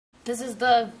This is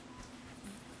the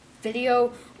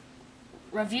video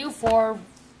review for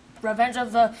Revenge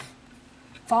of the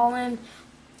Fallen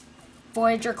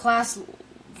Voyager class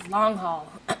long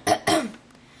haul.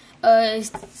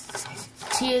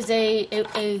 She is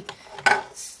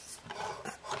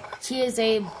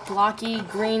a blocky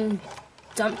green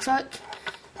dump truck.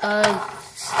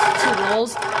 She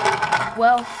rolls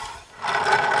well.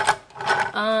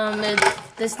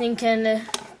 This thing can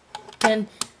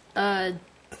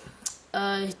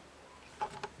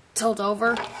tilt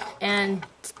over and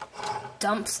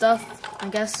dump stuff, I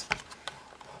guess.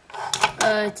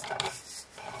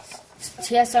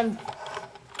 She has some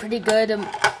pretty good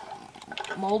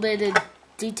molded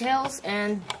details,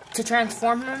 and to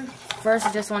transform them, first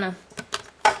I just want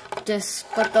to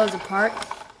split those apart.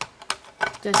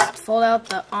 Just fold out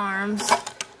the arms,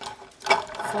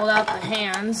 fold out the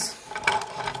hands,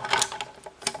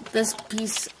 this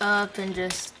piece up, and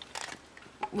just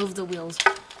move the wheels.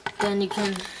 Then you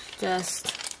can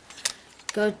just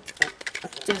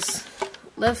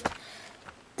lift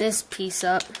this piece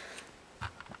up,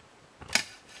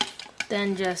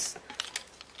 then just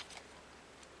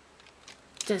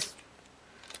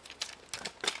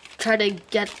try to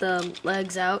get the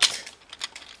legs out.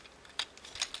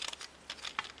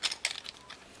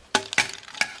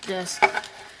 Just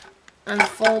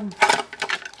unfold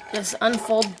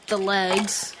the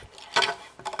legs.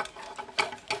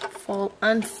 Fold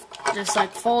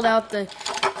out the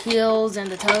heels and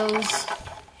the toes.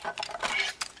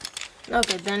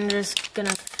 Okay, then just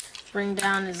gonna bring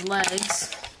down his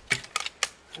legs.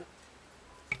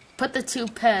 Put the two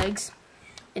pegs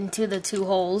into the two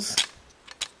holes.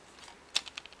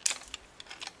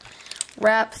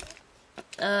 Wrap,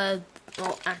 well,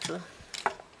 actually,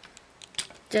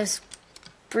 just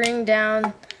bring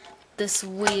down this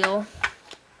wheel.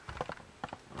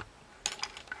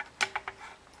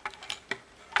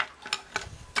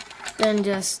 Then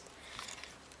just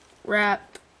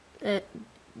wrap the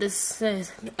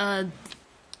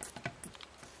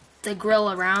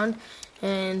grill around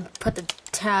and put the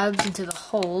tabs into the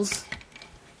holes.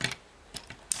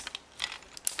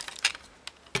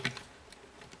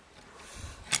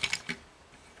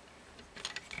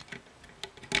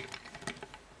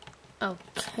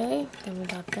 Okay, then we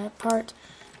got that part,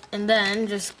 and then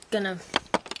just gonna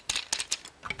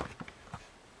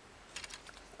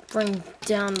bring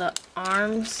down the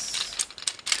arms,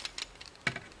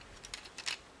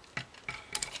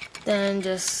 then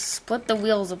just split the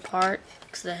wheels apart,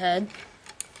 fix the head.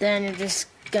 Then you're just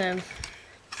gonna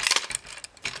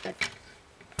take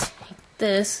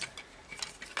this,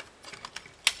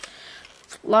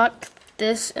 lock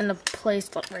this into place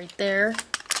right there,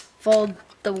 fold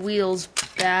the wheels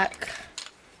back,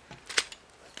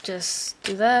 just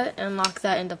do that and lock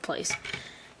that into place.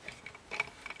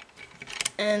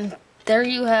 And there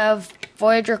you have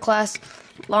Voyager class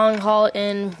long haul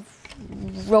in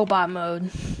robot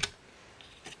mode.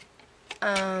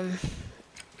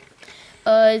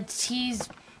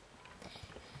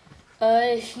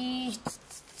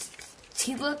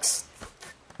 He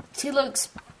looks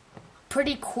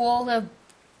pretty cool,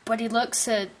 but he looks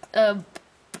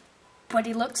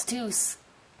too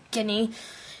skinny.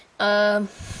 And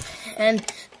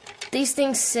these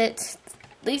things sit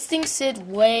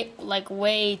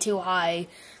way too high.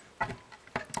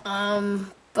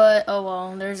 But oh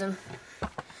well, there's a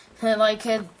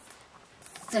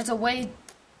way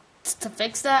to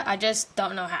fix that. I just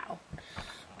don't know how.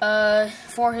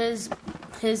 For his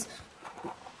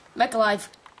Mecha Life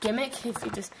gimmick, if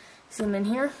you just zoom in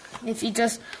here, if you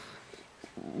just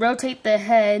rotate the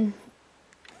head,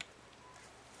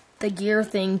 the gear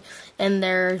thing, and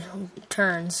their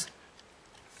turns.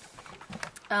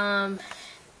 The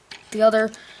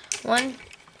other one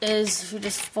is, if you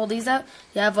just fold these out,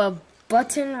 you have a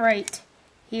button right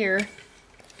here,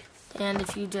 and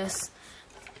if you just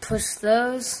push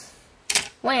those,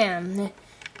 wham,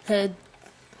 the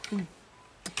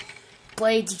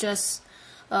blades just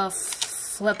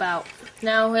flip out.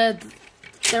 Now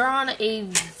they're on a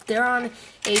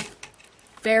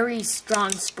very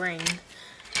strong spring.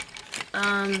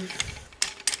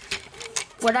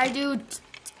 What I do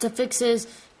to fix his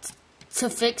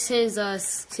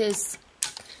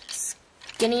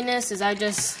skinniness is I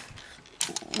just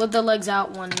lift the legs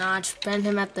out one notch, bend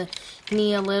him at the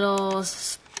knee a little,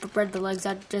 spread the legs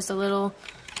out just a little,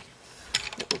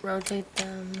 rotate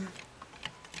them.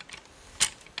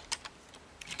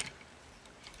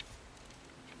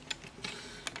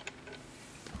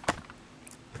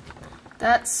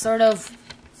 That's sort of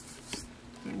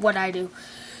what I do.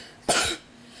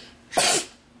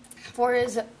 For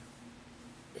his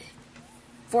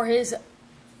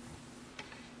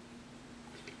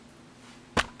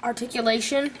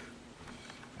articulation.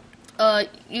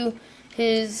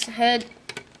 His head.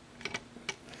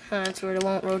 That's weird. It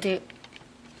won't rotate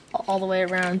all the way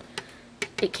around.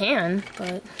 It can,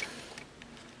 but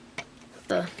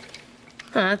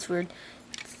that's weird.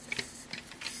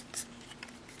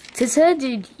 His head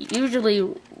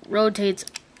usually rotates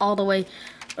all the way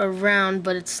around,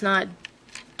 but it's not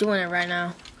doing it right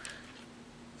now.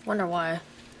 Wonder why.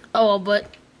 Oh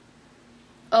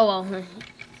well,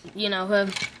 you know,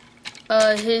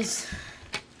 his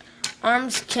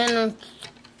arms can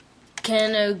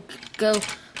go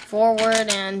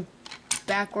forward and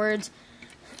backwards.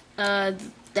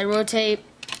 They rotate,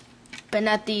 bend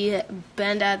at the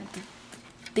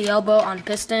elbow on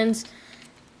pistons.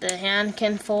 The hand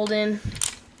can fold in,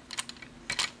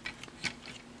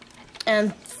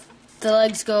 and the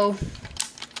legs go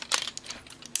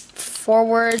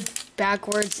forward,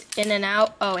 backwards, in and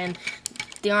out. Oh, and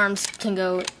the arms can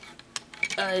go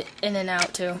in and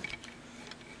out too.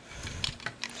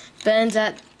 Bends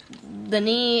at the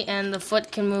knee, and the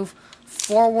foot can move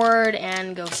forward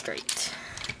and go straight.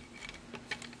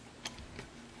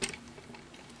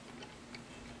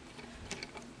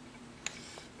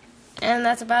 And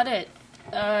that's about it.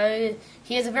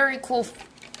 He has a very cool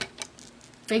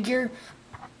figure.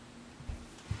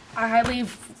 I highly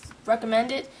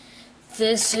recommend it.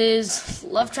 This is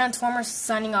Love Transformers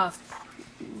signing off.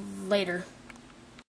 Later.